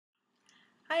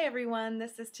Hi everyone,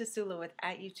 this is Tasula with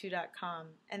 @u2.com,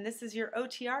 and this is your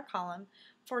OTR column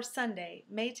for Sunday,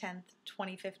 May 10th,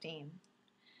 2015.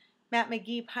 Matt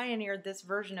McGee pioneered this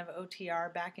version of OTR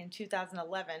back in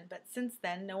 2011, but since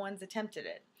then no one's attempted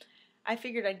it. I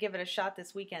figured I'd give it a shot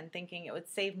this weekend thinking it would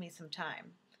save me some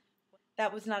time.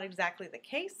 That was not exactly the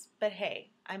case, but hey,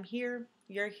 I'm here,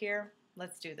 you're here,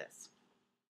 let's do this.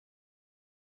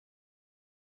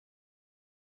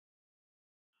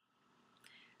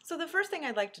 So the first thing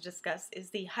I'd like to discuss is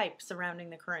the hype surrounding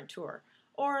the current tour,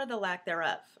 or the lack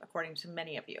thereof, according to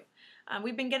many of you.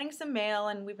 We've been getting some mail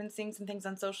and we've been seeing some things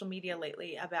on social media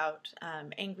lately about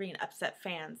angry and upset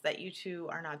fans that U2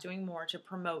 are not doing more to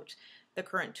promote the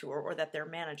current tour or that their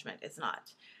management is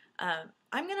not.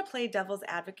 I'm going to play devil's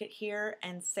advocate here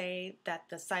and say that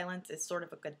the silence is sort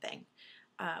of a good thing.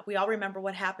 We all remember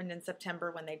what happened in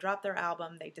September when they dropped their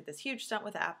album. They did this huge stunt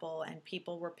with Apple and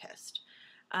people were pissed.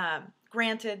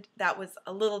 Granted, that was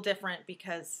a little different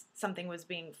because something was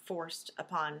being forced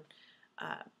upon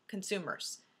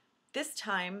consumers. This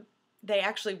time, they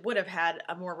actually would have had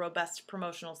a more robust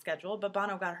promotional schedule, but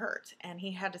Bono got hurt, and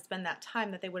he had to spend that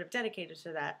time that they would have dedicated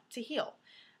to that to heal,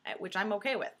 which I'm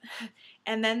okay with.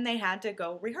 And then they had to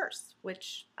go rehearse,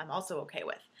 which I'm also okay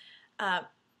with.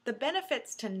 The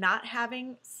benefits to not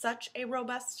having such a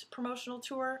robust promotional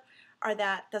tour are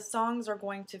that the songs are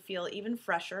going to feel even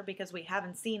fresher because we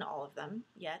haven't seen all of them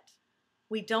yet.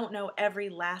 We don't know every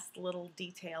last little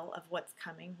detail of what's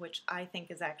coming, which I think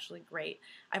is actually great.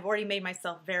 I've already made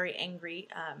myself very angry,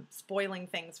 spoiling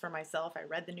things for myself. I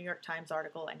read the New York Times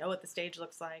article. I know what the stage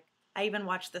looks like. I even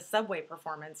watched the subway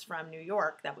performance from New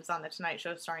York that was on The Tonight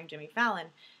Show starring Jimmy Fallon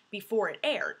before it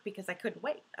aired because I couldn't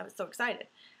wait. I was so excited.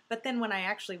 But then when I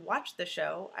actually watched the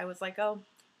show, I was like, oh,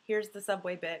 here's the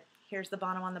subway bit. Here's the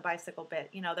Bono on the bicycle bit.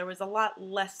 You know, there was a lot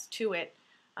less to it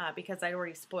because I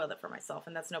already spoiled it for myself,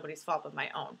 and that's nobody's fault but my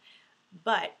own.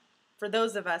 But for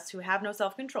those of us who have no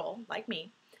self-control, like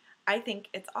me, I think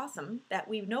it's awesome that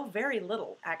we know very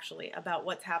little, actually, about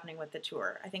what's happening with the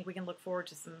tour. I think we can look forward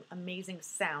to some amazing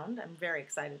sound. I'm very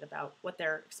excited about what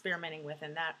they're experimenting with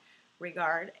in that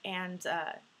regard, and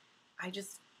I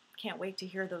just can't wait to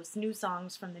hear those new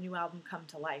songs from the new album come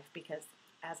to life because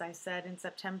as I said in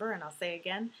September, and I'll say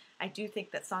again, I do think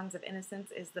that Songs of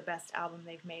Innocence is the best album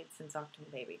they've made since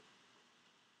Achtung Baby.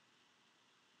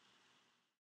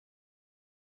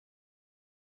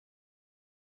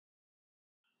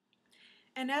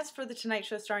 And as for The Tonight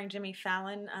Show starring Jimmy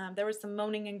Fallon, there was some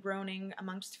moaning and groaning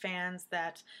amongst fans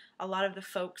that a lot of the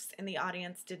folks in the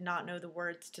audience did not know the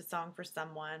words to Song for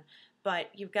Someone.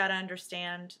 But you've got to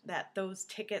understand that those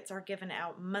tickets are given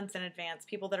out months in advance.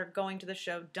 People that are going to the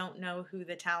show don't know who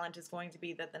the talent is going to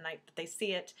be the night that they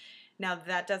see it. Now,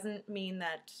 that doesn't mean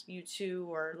that U2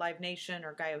 or Live Nation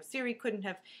or Guy Oseary couldn't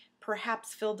have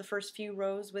perhaps filled the first few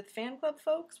rows with fan club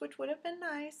folks, which would have been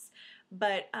nice.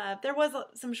 But there was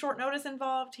some short notice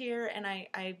involved here, and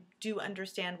I do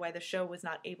understand why the show was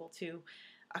not able to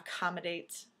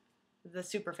accommodate the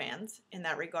superfans in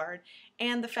that regard.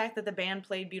 And the fact that the band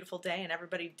played Beautiful Day and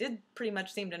everybody did pretty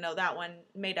much seem to know that one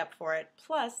made up for it.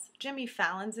 Plus, Jimmy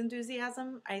Fallon's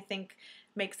enthusiasm, I think,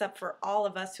 makes up for all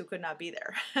of us who could not be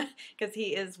there because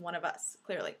he is one of us,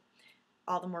 clearly.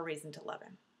 All the more reason to love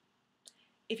him.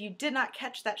 If you did not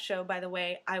catch that show, by the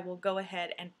way, I will go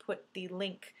ahead and put the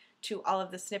link to all of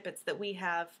the snippets that we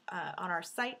have on our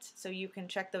site, so you can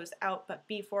check those out, but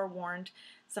be forewarned,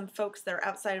 some folks that are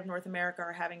outside of North America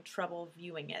are having trouble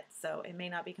viewing it, so it may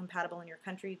not be compatible in your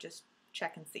country. Just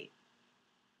check and see.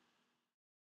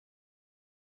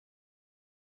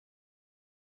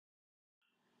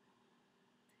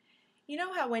 You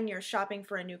know how when you're shopping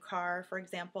for a new car, for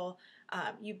example,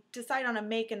 you decide on a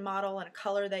make and model and a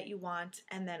color that you want,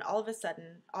 and then all of a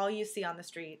sudden, all you see on the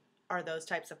street are those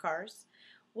types of cars?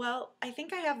 Well, I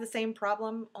think I have the same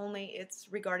problem, only it's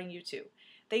regarding U2.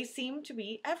 They seem to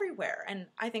be everywhere, and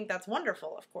I think that's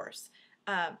wonderful, of course.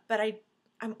 But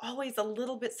I'm always a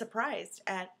little bit surprised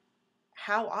at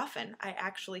how often I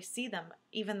actually see them,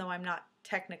 even though I'm not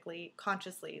technically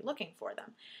consciously looking for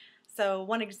them. So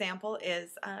one example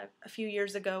is a few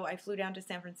years ago I flew down to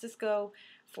San Francisco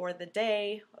for the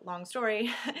day, long story,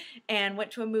 and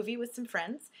went to a movie with some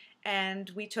friends, and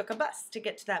we took a bus to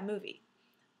get to that movie.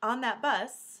 On that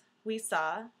bus, we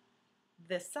saw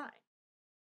this sign.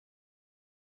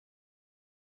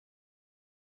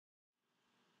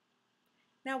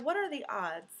 Now, what are the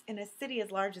odds in a city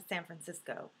as large as San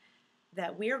Francisco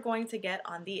that we are going to get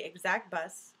on the exact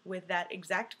bus with that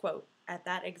exact quote at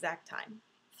that exact time?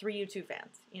 3 U2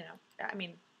 fans, you know. I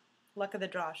mean, luck of the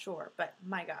draw, sure, but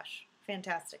my gosh,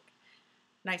 fantastic.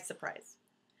 Nice surprise.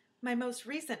 My most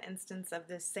recent instance of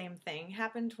this same thing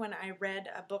happened when I read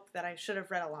a book that I should have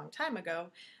read a long time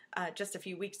ago, just a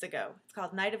few weeks ago. It's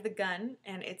called Night of the Gun,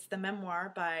 and it's the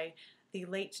memoir by the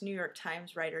late New York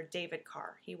Times writer David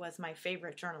Carr. He was my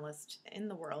favorite journalist in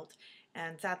the world,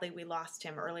 and sadly we lost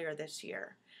him earlier this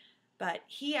year. But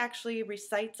he actually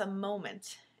recites a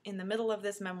moment in the middle of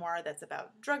this memoir that's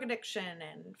about drug addiction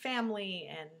and family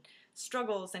and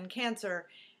struggles and cancer,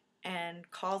 and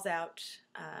calls out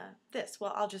this.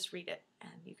 Well, I'll just read it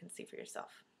and you can see for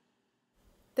yourself.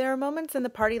 There are moments in the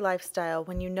party lifestyle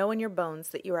when you know in your bones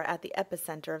that you are at the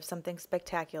epicenter of something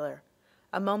spectacular,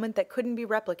 a moment that couldn't be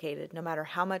replicated no matter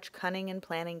how much cunning and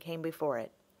planning came before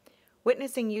it.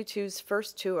 Witnessing U2's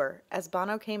first tour, as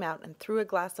Bono came out and threw a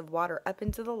glass of water up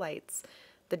into the lights,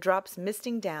 the drops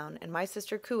misting down, and my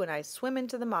sister Koo and I swim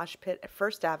into the mosh pit at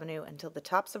First Avenue until the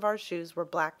tops of our shoes were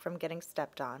black from getting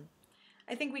stepped on.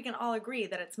 I think we can all agree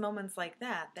that it's moments like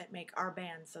that that make our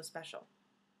band so special.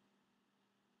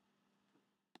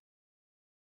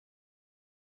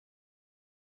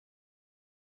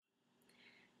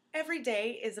 Every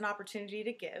day is an opportunity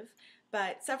to give,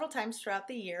 but several times throughout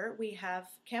the year we have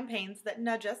campaigns that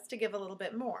nudge us to give a little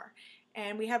bit more.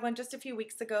 And we had one just a few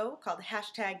weeks ago called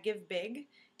 #GiveBig,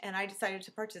 and I decided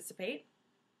to participate.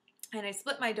 And I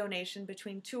split my donation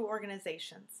between two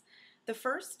organizations. The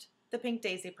first, the Pink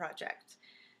Daisy Project.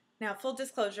 Now, full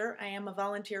disclosure, I am a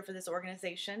volunteer for this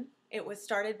organization. It was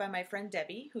started by my friend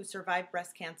Debbie, who survived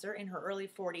breast cancer in her early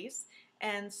 40s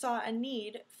and saw a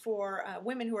need for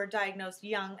women who are diagnosed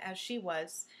young, as she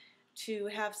was, to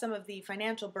have some of the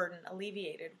financial burden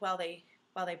alleviated while they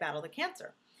battle the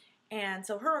cancer. And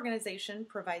so her organization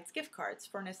provides gift cards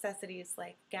for necessities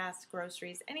like gas,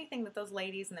 groceries, anything that those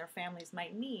ladies and their families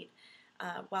might need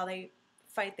while they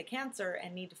fight the cancer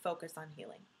and need to focus on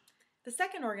healing. The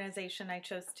second organization I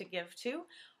chose to give to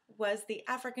was the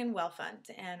African Well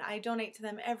Fund, and I donate to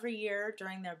them every year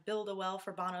during their Build a Well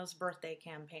for Bono's birthday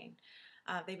campaign.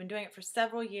 They've been doing it for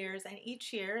several years, and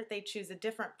each year they choose a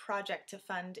different project to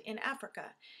fund in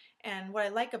Africa. And what I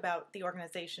like about the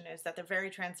organization is that they're very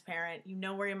transparent. You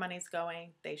know where your money's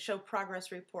going. They show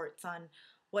progress reports on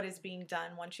what is being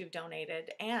done once you've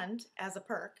donated. And as a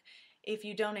perk, if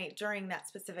you donate during that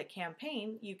specific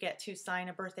campaign, you get to sign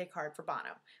a birthday card for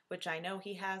Bono, which I know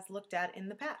he has looked at in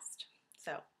the past.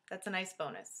 So that's a nice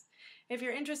bonus. If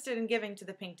you're interested in giving to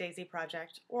the Pink Daisy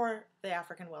Project or the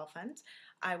African Well Fund,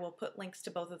 I will put links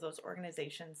to both of those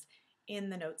organizations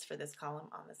in the notes for this column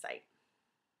on the site.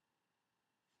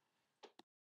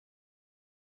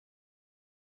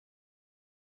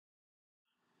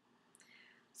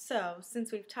 So,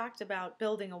 since we've talked about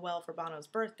building a well for Bono's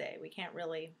birthday, we can't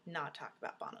really not talk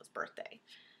about Bono's birthday.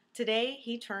 Today,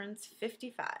 he turns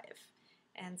 55.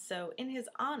 And so, in his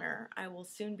honor, I will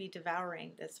soon be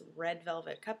devouring this red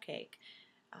velvet cupcake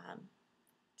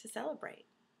to celebrate.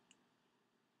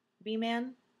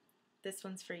 B-Man, this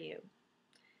one's for you.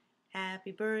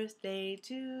 Happy birthday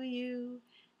to you.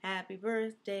 Happy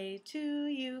birthday to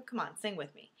you. Come on, sing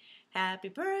with me. Happy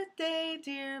birthday,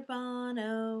 dear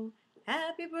Bono.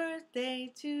 Happy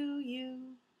birthday to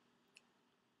you.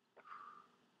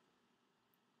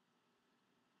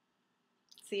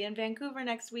 See you in Vancouver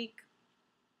next week.